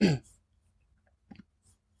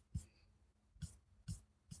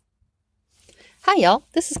Hi, y'all.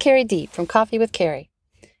 This is Carrie D from Coffee with Carrie.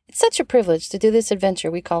 It's such a privilege to do this adventure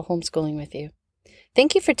we call homeschooling with you.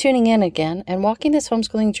 Thank you for tuning in again and walking this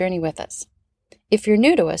homeschooling journey with us. If you're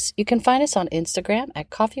new to us, you can find us on Instagram at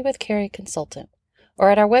Coffee with Carrie Consultant or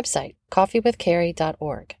at our website,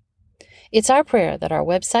 coffeewithcarrie.org. It's our prayer that our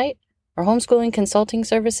website, our homeschooling consulting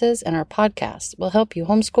services, and our podcast will help you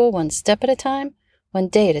homeschool one step at a time, one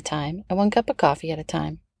day at a time, and one cup of coffee at a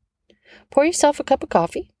time. Pour yourself a cup of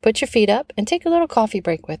coffee, put your feet up, and take a little coffee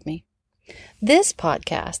break with me. This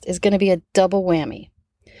podcast is going to be a double whammy.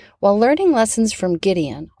 While learning lessons from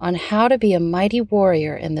Gideon on how to be a mighty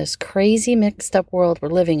warrior in this crazy mixed up world we're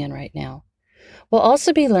living in right now, we'll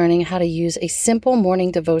also be learning how to use a simple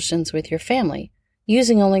morning devotions with your family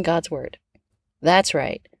using only God's Word. That's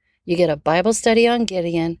right. You get a Bible study on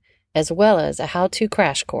Gideon as well as a how-to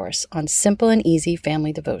crash course on simple and easy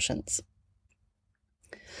family devotions.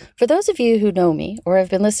 For those of you who know me or have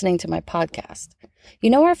been listening to my podcast, you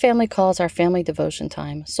know our family calls our family devotion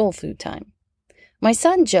time soul food time. My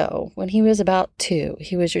son Joe, when he was about 2,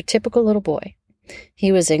 he was your typical little boy.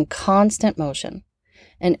 He was in constant motion.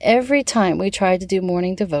 And every time we tried to do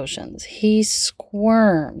morning devotions, he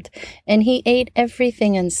squirmed and he ate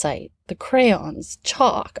everything in sight. The crayons,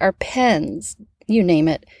 chalk, our pens, you name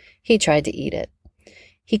it, he tried to eat it.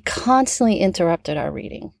 He constantly interrupted our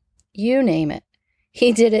reading. You name it.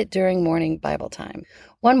 He did it during morning Bible time.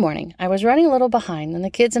 One morning, I was running a little behind and the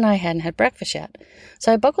kids and I hadn't had breakfast yet.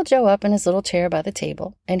 So I buckled Joe up in his little chair by the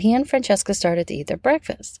table and he and Francesca started to eat their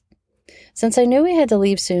breakfast. Since I knew we had to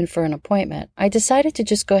leave soon for an appointment, I decided to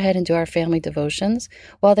just go ahead and do our family devotions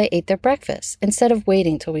while they ate their breakfast instead of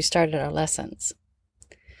waiting till we started our lessons.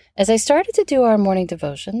 As I started to do our morning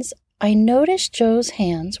devotions, I noticed Joe's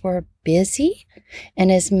hands were busy and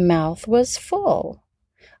his mouth was full.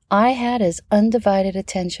 I had his undivided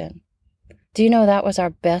attention. Do you know that was our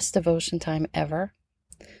best devotion time ever?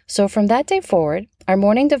 So from that day forward, our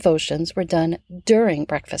morning devotions were done during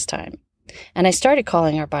breakfast time. And I started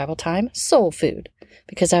calling our Bible time soul food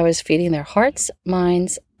because I was feeding their hearts,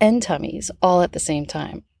 minds, and tummies all at the same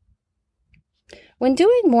time. When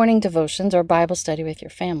doing morning devotions or Bible study with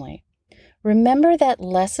your family, remember that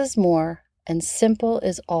less is more and simple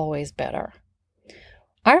is always better.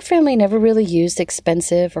 Our family never really used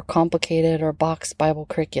expensive or complicated or boxed Bible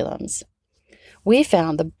curriculums. We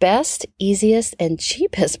found the best, easiest, and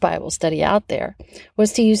cheapest Bible study out there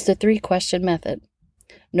was to use the 3-question method.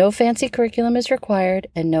 No fancy curriculum is required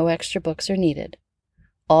and no extra books are needed.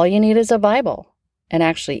 All you need is a Bible, and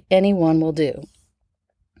actually anyone will do.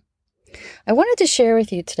 I wanted to share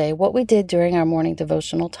with you today what we did during our morning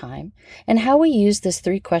devotional time and how we used this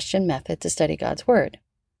 3-question method to study God's Word.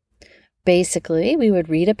 Basically, we would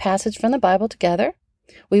read a passage from the Bible together,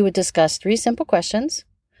 we would discuss 3 simple questions,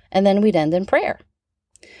 and then we'd end in prayer.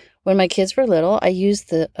 When my kids were little, I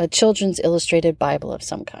used a children's illustrated Bible of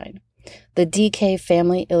some kind. The DK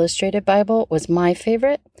Family Illustrated Bible was my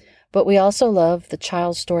favorite, but we also love the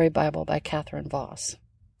Child's Story Bible by Catherine Voss.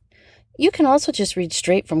 You can also just read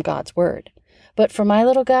straight from God's Word, but for my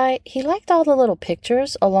little guy, he liked all the little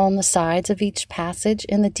pictures along the sides of each passage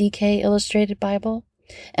in the DK Illustrated Bible.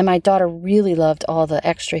 And my daughter really loved all the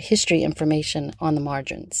extra history information on the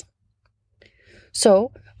margins.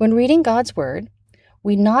 So, when reading God's Word,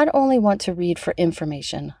 we not only want to read for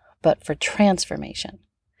information, but for transformation.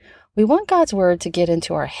 We want God's Word to get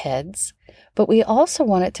into our heads, but we also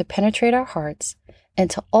want it to penetrate our hearts and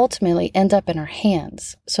to ultimately end up in our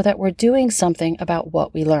hands so that we're doing something about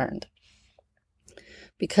what we learned.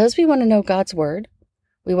 Because we want to know God's Word,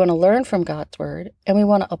 we want to learn from God's Word, and we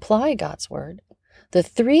want to apply God's Word, the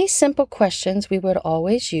 3 simple questions we would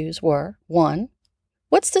always use were, 1,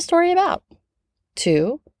 what's the story about?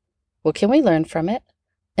 2, what can we learn from it?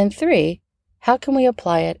 And 3, how can we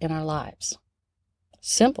apply it in our lives?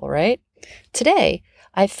 Simple, right? Today,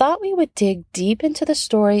 I thought we would dig deep into the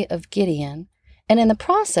story of Gideon and in the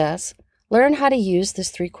process, learn how to use this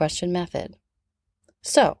 3-question method.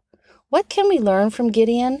 So, what can we learn from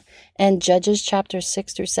Gideon and Judges chapters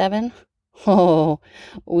 6 through 7? Oh,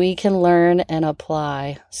 we can learn and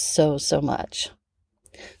apply so much.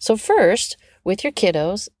 So first, with your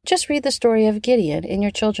kiddos, just read the story of Gideon in your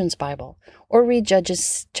children's Bible or read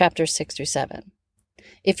Judges chapters 6 through 7.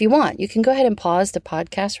 If you want, you can go ahead and pause the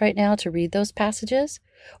podcast right now to read those passages,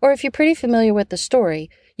 or if you're pretty familiar with the story,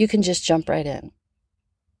 you can just jump right in.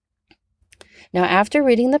 Now, after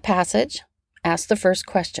reading the passage, ask the first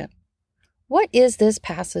question. What is this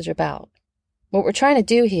passage about? What we're trying to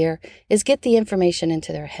do here is get the information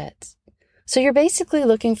into their heads. So you're basically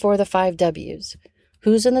looking for the 5 W's.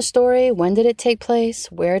 Who's in the story? When did it take place?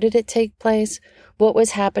 Where did it take place? What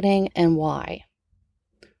was happening and why?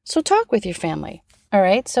 So talk with your family. All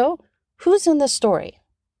right, so who's in the story?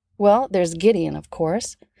 Well, there's Gideon, of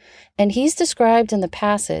course, and he's described in the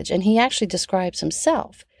passage, and he actually describes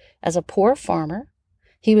himself as a poor farmer.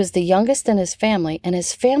 He was the youngest in his family, and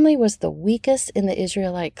his family was the weakest in the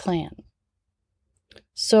Israelite clan.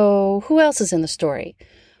 So who else is in the story?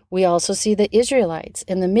 We also see the Israelites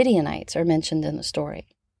and the Midianites are mentioned in the story.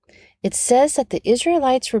 It says that the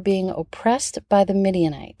Israelites were being oppressed by the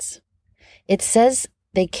Midianites. It says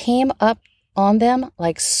they came up on them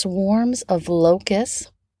like swarms of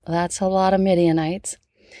locusts. That's a lot of Midianites.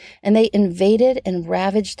 And they invaded and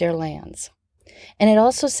ravaged their lands. And it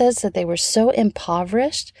also says that they were so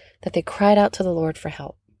impoverished that they cried out to the Lord for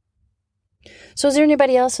help. So is there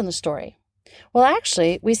anybody else in the story? Well,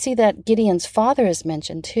 actually, we see that Gideon's father is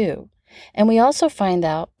mentioned too. And we also find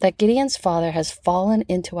out that Gideon's father has fallen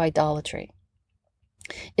into idolatry.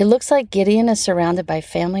 It looks like Gideon is surrounded by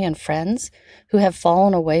family and friends who have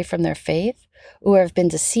fallen away from their faith, or have been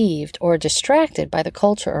deceived or distracted by the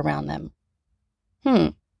culture around them.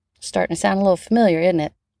 Starting to sound a little familiar, isn't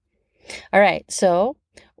it? All right, so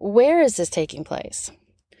where is this taking place?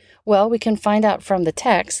 Well, we can find out from the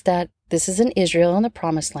text that this is in Israel in the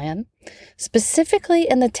Promised Land, specifically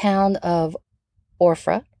in the town of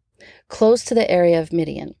Ophrah, close to the area of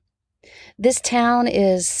Midian. This town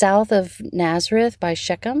is south of Nazareth by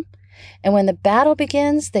Shechem, and when the battle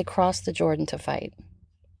begins, they cross the Jordan to fight.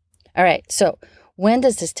 All right, so when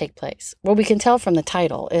does this take place? Well, we can tell from the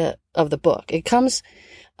title of the book. It comes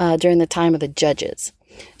during the time of the Judges.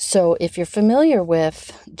 So if you're familiar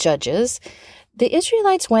with Judges, the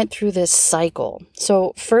Israelites went through this cycle.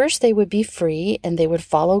 So first they would be free and they would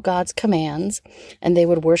follow God's commands and they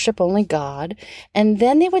would worship only God. And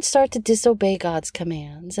then they would start to disobey God's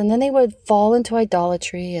commands. And then they would fall into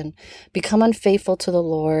idolatry and become unfaithful to the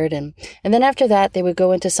Lord. And then after that, they would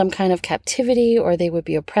go into some kind of captivity or they would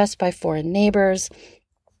be oppressed by foreign neighbors.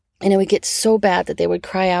 And it would get so bad that they would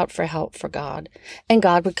cry out for help for God. And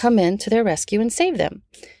God would come in to their rescue and save them.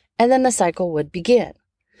 And then the cycle would begin.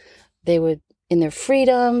 They would, in their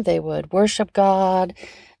freedom, they would worship God,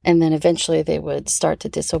 and then eventually they would start to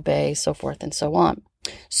disobey, so forth and so on.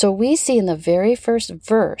 So we see in the very first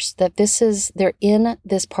verse that they're in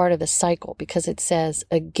this part of the cycle because it says,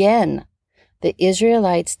 again, the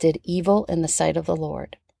Israelites did evil in the sight of the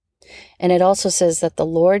Lord. And it also says that the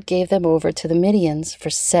Lord gave them over to the Midians for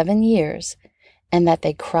 7 years and that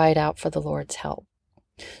they cried out for the Lord's help.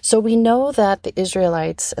 So we know that the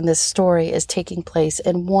Israelites and this story is taking place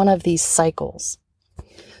in one of these cycles.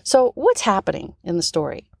 So what's happening in the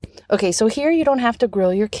story? Okay, so here you don't have to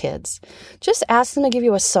grill your kids. Just ask them to give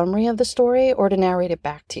you a summary of the story or to narrate it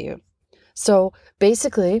back to you. So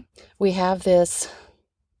basically, we have this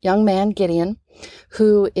young man, Gideon,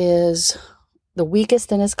 who is the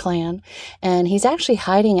weakest in his clan, and he's actually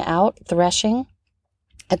hiding out threshing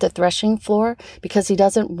at the threshing floor because he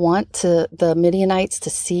doesn't want the Midianites to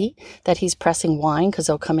see that he's pressing wine because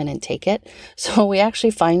they'll come in and take it. So we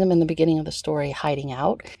actually find him in the beginning of the story hiding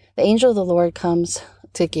out. The angel of the Lord comes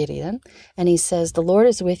to Gideon and he says, the Lord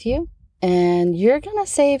is with you and you're going to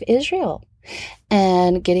save Israel.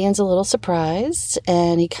 And Gideon's a little surprised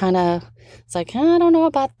and he kind of it's like, I don't know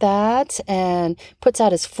about that, and puts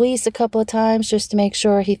out his fleece a couple of times just to make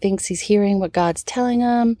sure he thinks he's hearing what God's telling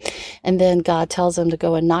him. And then God tells him to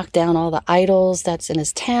go and knock down all the idols that's in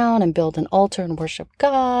his town and build an altar and worship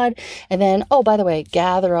God. And then, oh, by the way,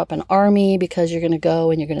 gather up an army because you're going to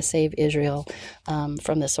go and you're going to save Israel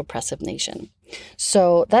from this oppressive nation.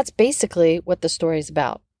 So that's basically what the story is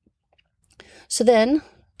about. So then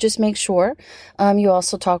just make sure you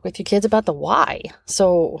also talk with your kids about the why.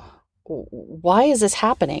 So why is this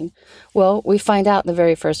happening? Well, we find out in the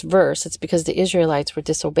very first verse, it's because the Israelites were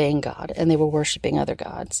disobeying God and they were worshiping other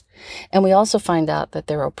gods. And we also find out that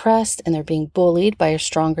they're oppressed and they're being bullied by a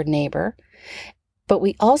stronger neighbor. But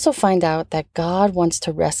we also find out that God wants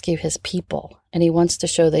to rescue his people and he wants to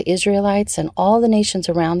show the Israelites and all the nations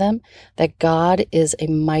around them that God is a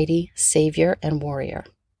mighty savior and warrior.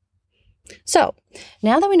 So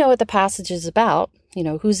now that we know what the passage is about,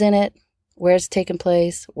 who's in it, where's it taking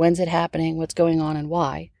place, when's it happening, what's going on, and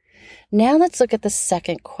why. Now let's look at the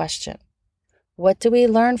second question. What do we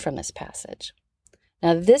learn from this passage?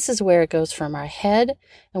 Now this is where it goes from our head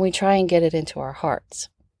and we try and get it into our hearts.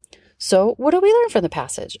 So what do we learn from the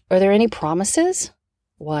passage? Are there any promises?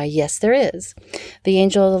 Why, yes, there is. The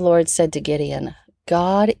angel of the Lord said to Gideon,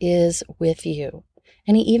 God is with you.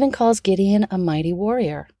 And he even calls Gideon a mighty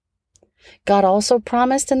warrior. God also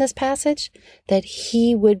promised in this passage that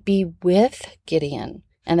he would be with Gideon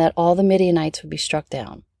and that all the Midianites would be struck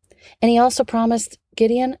down. And he also promised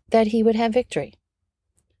Gideon that he would have victory.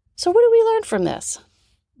 So what do we learn from this?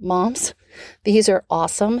 Moms, these are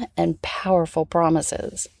awesome and powerful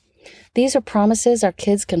promises. These are promises our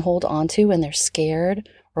kids can hold on to when they're scared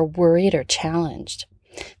or worried or challenged.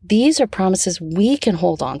 These are promises we can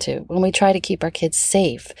hold on to when we try to keep our kids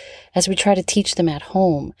safe, as we try to teach them at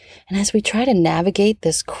home, and as we try to navigate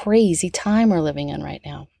this crazy time we're living in right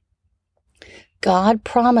now. God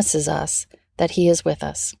promises us that He is with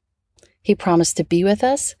us. He promised to be with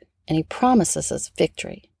us, and He promises us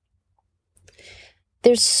victory.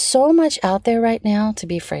 There's so much out there right now to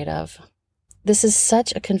be afraid of. This is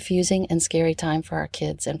such a confusing and scary time for our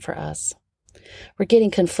kids and for us. We're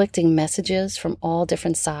getting conflicting messages from all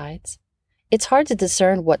different sides. It's hard to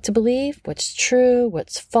discern what to believe, what's true,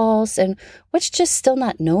 what's false, and what's just still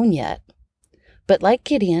not known yet. But like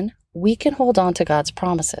Gideon, we can hold on to God's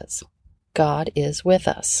promises. God is with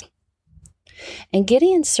us. And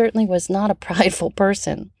Gideon certainly was not a prideful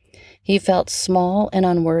person. He felt small and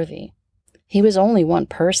unworthy. He was only one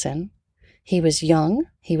person. He was young,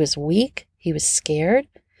 he was weak, he was scared,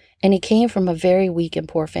 and he came from a very weak and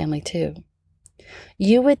poor family too.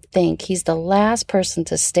 You would think he's the last person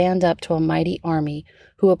to stand up to a mighty army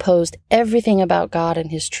who opposed everything about God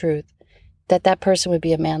and His truth, that person would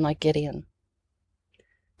be a man like Gideon.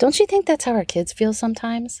 Don't you think that's how our kids feel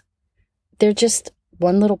sometimes? They're just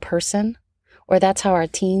one little person, or that's how our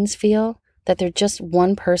teens feel, that they're just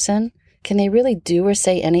one person. Can they really do or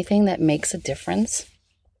say anything that makes a difference?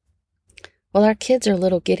 Well, our kids are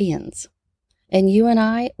little Gideons, and you and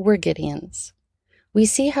I, we're Gideons. We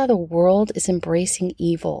see how the world is embracing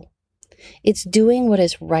evil. It's doing what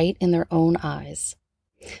is right in their own eyes.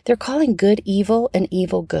 They're calling good evil and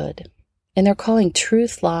evil good, and they're calling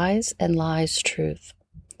truth lies and lies truth.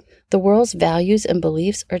 The world's values and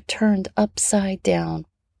beliefs are turned upside down.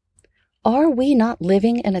 Are we not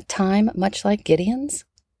living in a time much like Gideon's?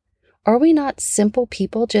 Are we not simple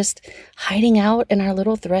people just hiding out in our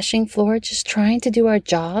little threshing floor, just trying to do our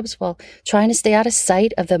jobs while trying to stay out of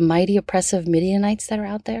sight of the mighty oppressive Midianites that are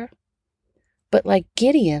out there? But like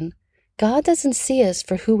Gideon, God doesn't see us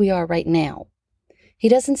for who we are right now. He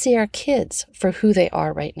doesn't see our kids for who they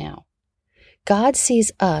are right now. God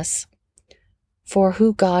sees us for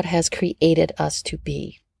who God has created us to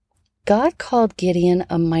be. God called Gideon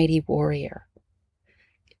a mighty warrior.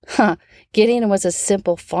 Gideon was a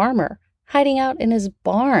simple farmer hiding out in his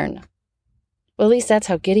barn. Well, at least that's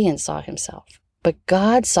how Gideon saw himself. But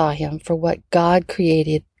God saw him for what God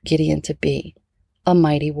created Gideon to be, a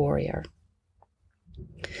mighty warrior.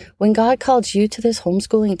 When God called you to this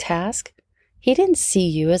homeschooling task, He didn't see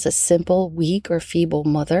you as a simple, weak, or feeble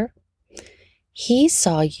mother. He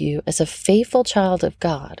saw you as a faithful child of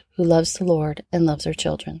God who loves the Lord and loves her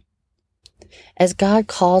children. As God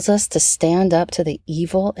calls us to stand up to the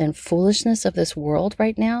evil and foolishness of this world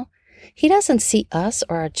right now, He doesn't see us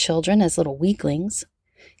or our children as little weaklings.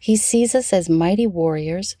 He sees us as mighty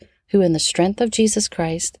warriors who, in the strength of Jesus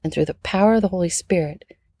Christ and through the power of the Holy Spirit,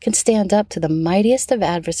 can stand up to the mightiest of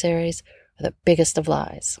adversaries or the biggest of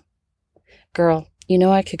lies. Girl, you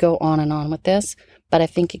know I could go on and on with this, but I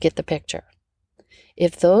think you get the picture.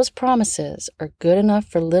 If those promises are good enough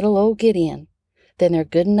for little old Gideon, then they're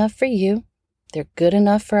good enough for you. They're good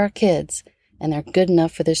enough for our kids, and they're good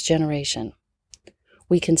enough for this generation.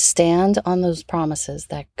 We can stand on those promises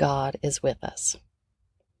that God is with us.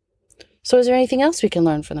 So is there anything else we can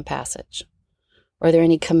learn from the passage? Are there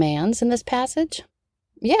any commands in this passage?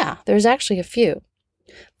 Yeah, there's actually a few.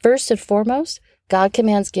 First and foremost, God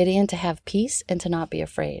commands Gideon to have peace and to not be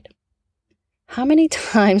afraid. How many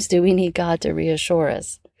times do we need God to reassure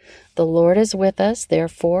us? The Lord is with us,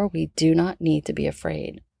 therefore we do not need to be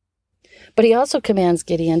afraid. But He also commands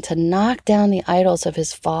Gideon to knock down the idols of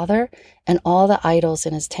his father and all the idols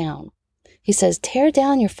in his town. He says, tear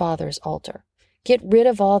down your father's altar. Get rid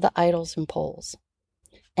of all the idols and poles.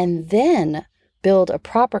 And then build a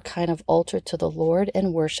proper kind of altar to the Lord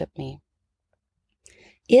and worship me.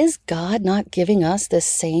 Is God not giving us this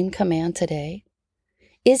same command today?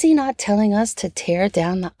 Is He not telling us to tear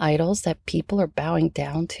down the idols that people are bowing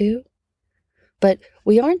down to? But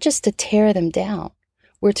we aren't just to tear them down.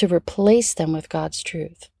 We're to replace them with God's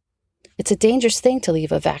truth. It's a dangerous thing to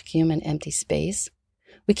leave a vacuum and empty space.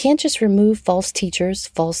 We can't just remove false teachers,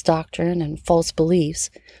 false doctrine, and false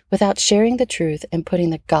beliefs without sharing the truth and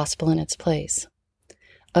putting the gospel in its place.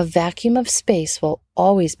 A vacuum of space will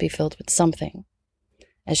always be filled with something.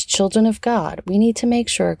 As children of God, we need to make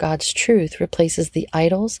sure God's truth replaces the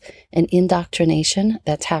idols and indoctrination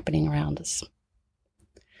that's happening around us.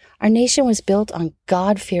 Our nation was built on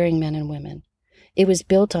God-fearing men and women. It was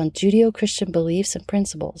built on Judeo-Christian beliefs and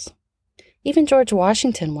principles. Even George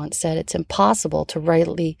Washington once said it's impossible to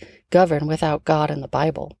rightly govern without God and the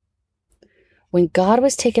Bible. When God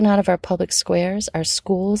was taken out of our public squares, our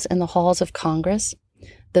schools, and the halls of Congress,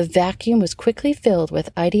 the vacuum was quickly filled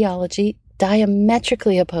with ideology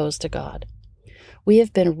diametrically opposed to God. We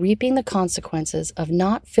have been reaping the consequences of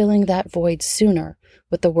not filling that void sooner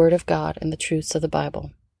with the Word of God and the truths of the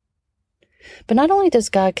Bible. But not only does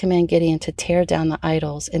God command Gideon to tear down the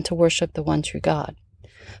idols and to worship the one true God,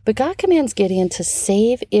 but God commands Gideon to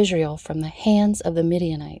save Israel from the hands of the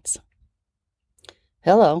Midianites.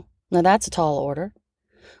 Hello, now that's a tall order.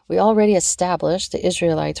 We already established the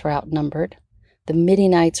Israelites were outnumbered. The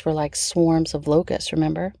Midianites were like swarms of locusts,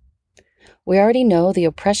 remember? We already know the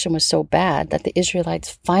oppression was so bad that the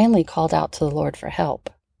Israelites finally called out to the Lord for help.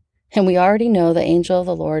 And we already know the angel of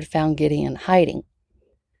the Lord found Gideon hiding.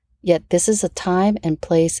 Yet this is a time and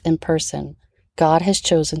place and person God has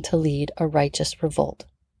chosen to lead a righteous revolt.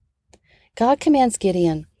 God commands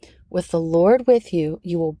Gideon, "With the Lord with you,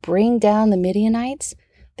 you will bring down the Midianites,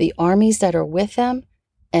 the armies that are with them,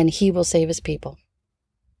 and he will save his people."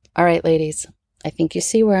 All right, ladies, I think you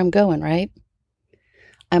see where I'm going, right?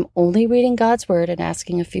 I'm only reading God's word and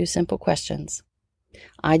asking a few simple questions.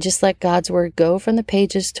 I just let God's word go from the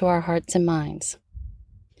pages to our hearts and minds.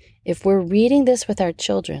 If we're reading this with our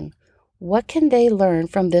children, what can they learn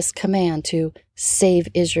from this command to save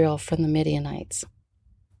Israel from the Midianites?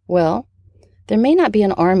 Well, there may not be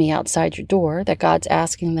an army outside your door that God's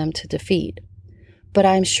asking them to defeat, but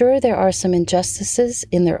I'm sure there are some injustices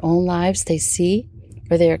in their own lives they see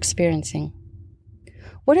or they're experiencing.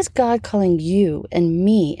 What is God calling you and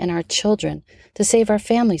me and our children to save our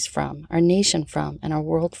families from, our nation from, and our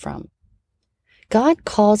world from? God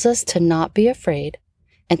calls us to not be afraid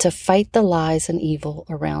and to fight the lies and evil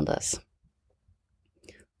around us.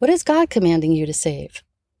 What is God commanding you to save?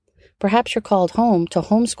 Perhaps you're called home to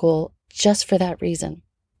homeschool just for that reason.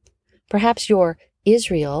 Perhaps your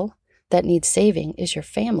Israel that needs saving is your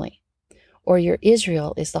family, or your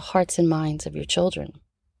Israel is the hearts and minds of your children.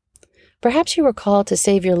 Perhaps you were called to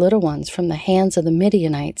save your little ones from the hands of the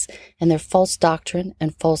Midianites and their false doctrine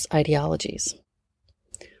and false ideologies.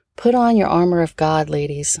 Put on your armor of God,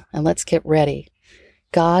 ladies, and let's get ready.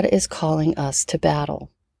 God is calling us to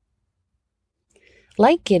battle.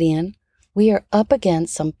 Like Gideon, we are up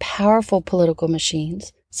against some powerful political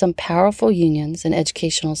machines, some powerful unions and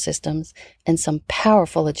educational systems, and some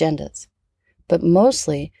powerful agendas. But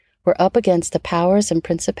mostly, we're up against the powers and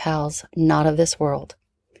principalities not of this world.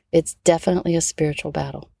 It's definitely a spiritual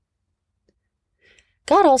battle.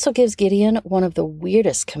 God also gives Gideon one of the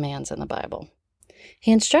weirdest commands in the Bible.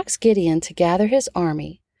 He instructs Gideon to gather his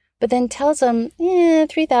army, but then tells him,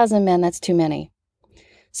 3,000 men, that's too many.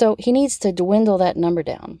 So he needs to dwindle that number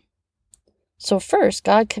down. So first,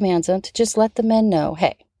 God commands him to just let the men know,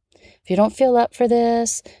 hey, if you don't feel up for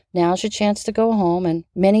this, now's your chance to go home, and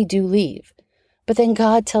many do leave. But then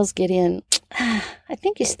God tells Gideon, I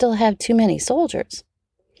think you still have too many soldiers.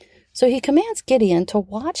 So he commands Gideon to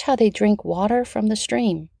watch how they drink water from the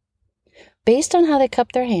stream. Based on how they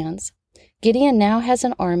cup their hands, Gideon now has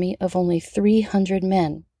an army of only 300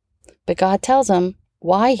 men. But God tells him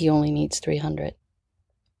why he only needs 300.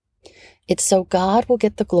 It's so God will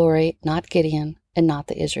get the glory, not Gideon, and not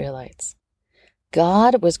the Israelites.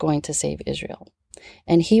 God was going to save Israel,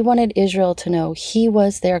 and he wanted Israel to know he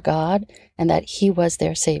was their God and that he was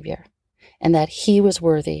their Savior, and that he was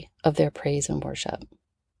worthy of their praise and worship.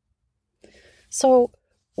 So,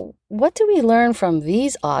 what do we learn from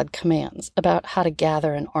these odd commands about how to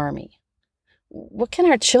gather an army? What can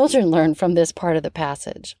our children learn from this part of the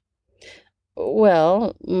passage?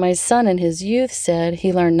 Well, my son in his youth said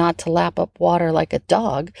he learned not to lap up water like a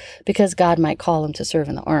dog because God might call him to serve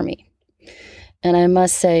in the army. And I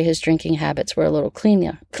must say his drinking habits were a little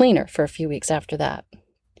cleaner for a few weeks after that.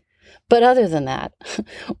 But other than that,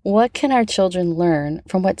 what can our children learn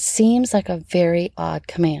from what seems like a very odd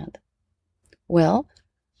command? Well,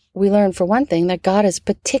 we learn for one thing that God is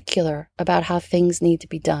particular about how things need to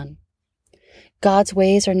be done. God's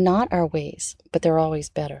ways are not our ways, but they're always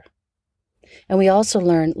better. And we also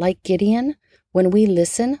learn, like Gideon, when we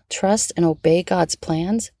listen, trust, and obey God's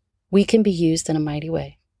plans, we can be used in a mighty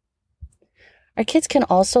way. Our kids can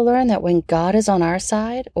also learn that when God is on our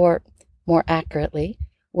side, or more accurately,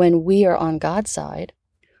 when we are on God's side,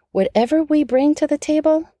 whatever we bring to the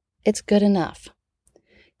table, it's good enough.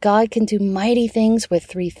 God can do mighty things with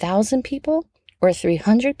 3,000 people, or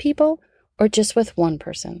 300 people, or just with one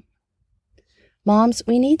person. Moms,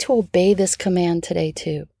 we need to obey this command today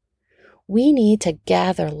too. We need to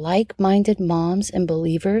gather like-minded moms and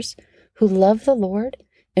believers who love the Lord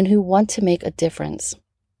and who want to make a difference.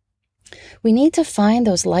 We need to find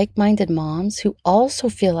those like-minded moms who also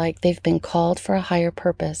feel like they've been called for a higher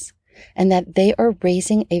purpose and that they are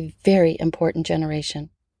raising a very important generation.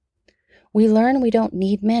 We learn we don't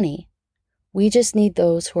need many. We just need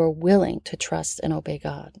those who are willing to trust and obey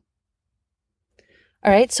God.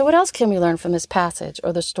 All right, so what else can we learn from this passage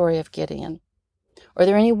or the story of Gideon? Are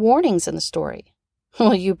there any warnings in the story?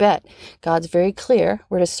 Well, you bet. God's very clear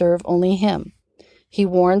we're to serve only Him. He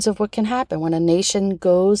warns of what can happen when a nation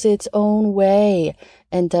goes its own way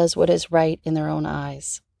and does what is right in their own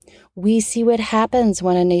eyes. We see what happens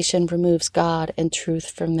when a nation removes God and truth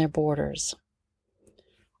from their borders.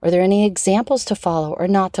 Are there any examples to follow or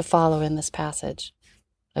not to follow in this passage?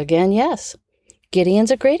 Again, yes.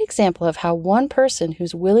 Gideon's a great example of how one person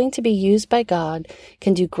who's willing to be used by God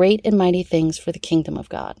can do great and mighty things for the kingdom of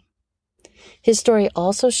God. His story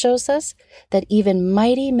also shows us that even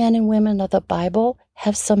mighty men and women of the Bible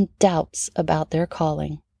have some doubts about their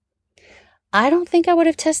calling. I don't think I would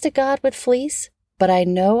have tested God with fleece, but I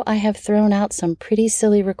know I have thrown out some pretty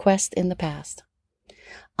silly requests in the past.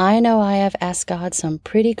 I know I have asked God some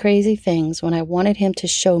pretty crazy things when I wanted Him to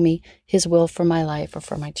show me His will for my life or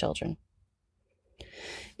for my children.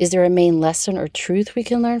 Is there a main lesson or truth we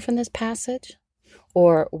can learn from this passage?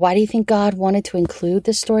 Or why do you think God wanted to include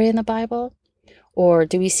this story in the Bible? Or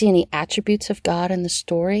do we see any attributes of God in the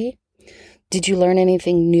story? Did you learn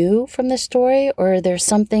anything new from the story, or are there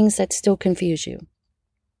some things that still confuse you?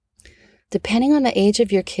 Depending on the age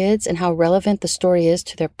of your kids and how relevant the story is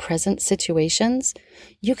to their present situations,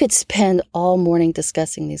 you could spend all morning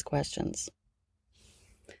discussing these questions.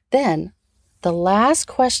 Then, the last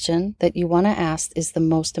question that you want to ask is the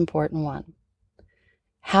most important one.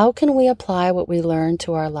 How can we apply what we learned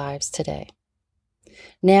to our lives today?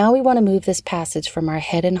 Now we want to move this passage from our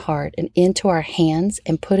head and heart and into our hands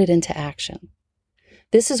and put it into action.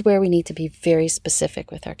 This is where we need to be very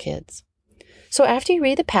specific with our kids. So after you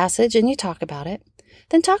read the passage and you talk about it,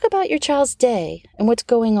 then talk about your child's day and what's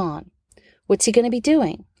going on. What's he going to be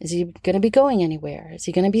doing? Is he going to be going anywhere? Is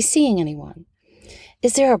he going to be seeing anyone?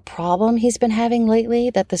 Is there a problem he's been having lately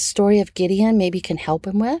that the story of Gideon maybe can help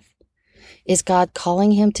him with? Is God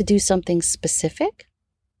calling him to do something specific?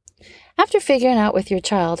 After figuring out with your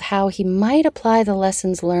child how he might apply the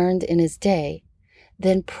lessons learned in his day,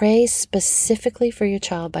 then pray specifically for your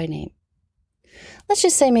child by name. Let's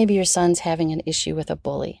just say maybe your son's having an issue with a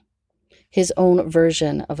bully, his own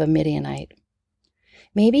version of a Midianite.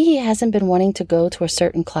 Maybe he hasn't been wanting to go to a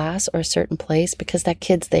certain class or a certain place because that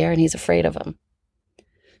kid's there and he's afraid of him.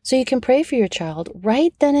 So you can pray for your child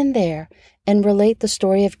right then and there and relate the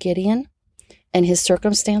story of Gideon and his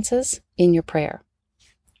circumstances in your prayer.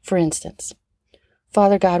 For instance,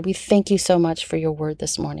 Father God, we thank you so much for your word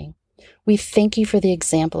this morning. We thank you for the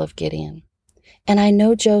example of Gideon. And I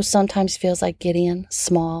know Joe sometimes feels like Gideon,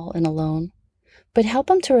 small and alone, but help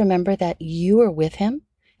him to remember that you are with him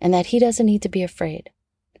and that he doesn't need to be afraid.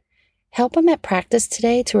 Help him at practice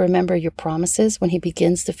today to remember your promises when he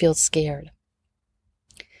begins to feel scared.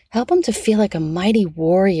 Help him to feel like a mighty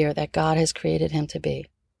warrior that God has created him to be.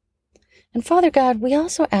 And Father God, we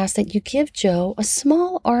also ask that you give Joe a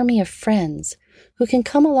small army of friends who can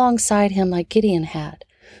come alongside him like Gideon had.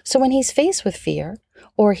 So when he's faced with fear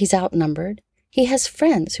or he's outnumbered, he has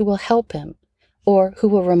friends who will help him or who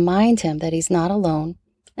will remind him that he's not alone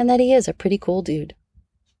and that he is a pretty cool dude.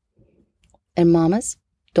 And mamas,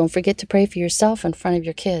 don't forget to pray for yourself in front of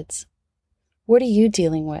your kids. What are you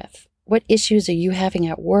dealing with? What issues are you having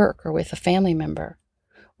at work or with a family member?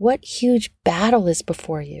 What huge battle is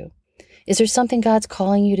before you? Is there something God's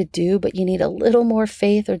calling you to do, but you need a little more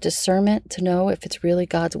faith or discernment to know if it's really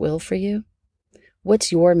God's will for you?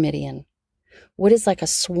 What's your Midian? What is like a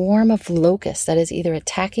swarm of locusts that is either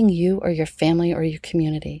attacking you or your family or your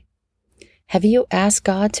community? Have you asked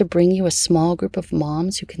God to bring you a small group of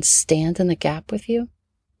moms who can stand in the gap with you?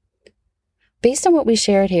 Based on what we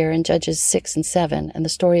shared here in Judges 6 and 7 and the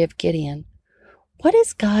story of Gideon, what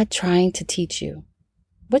is God trying to teach you?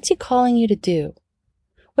 What's He calling you to do?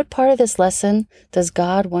 What part of this lesson does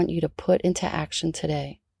God want you to put into action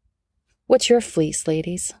today? What's your fleece,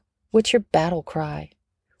 ladies? What's your battle cry?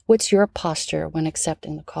 What's your posture when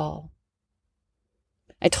accepting the call?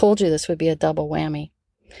 I told you this would be a double whammy.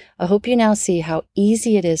 I hope you now see how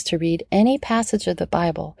easy it is to read any passage of the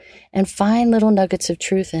Bible and find little nuggets of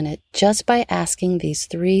truth in it just by asking these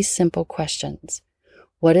 3 simple questions.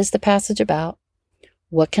 What is the passage about?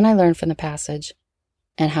 What can I learn from the passage?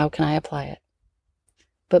 And how can I apply it?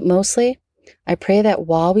 But mostly, I pray that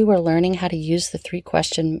while we were learning how to use the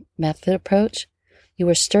 3-question method approach, you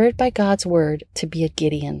were stirred by God's word to be a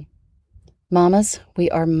Gideon. Mamas, we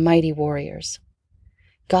are mighty warriors.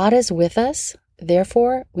 God is with us,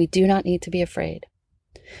 therefore we do not need to be afraid.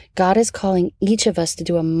 God is calling each of us to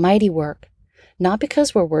do a mighty work, not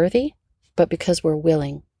because we're worthy, but because we're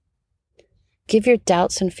willing. Give your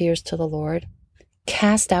doubts and fears to the Lord.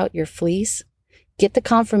 Cast out your fleas. Get the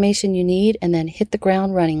confirmation you need, and then hit the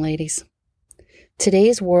ground running, ladies.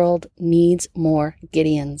 Today's world needs more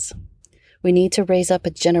Gideons. We need to raise up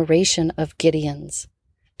a generation of Gideons,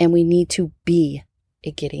 and we need to be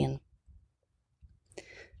a Gideon.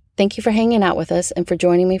 Thank you for hanging out with us and for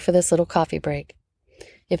joining me for this little coffee break.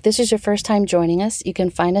 If this is your first time joining us, you can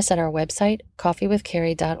find us at our website,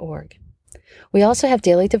 coffeewithcarrie.org. We also have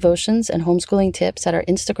daily devotions and homeschooling tips at our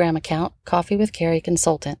Instagram account, Coffee with Carrie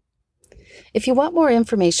Consultant. If you want more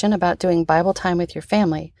information about doing Bible time with your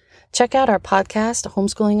family, check out our podcast,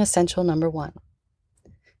 Homeschooling Essential Number 1.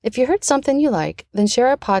 If you heard something you like, then share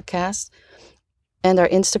our podcast and our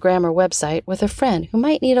Instagram or website with a friend who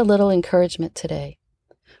might need a little encouragement today.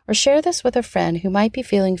 Or share this with a friend who might be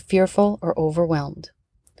feeling fearful or overwhelmed.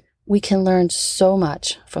 We can learn so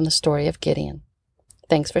much from the story of Gideon.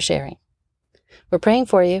 Thanks for sharing. We're praying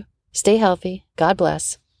for you. Stay healthy. God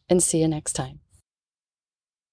bless. And see you next time.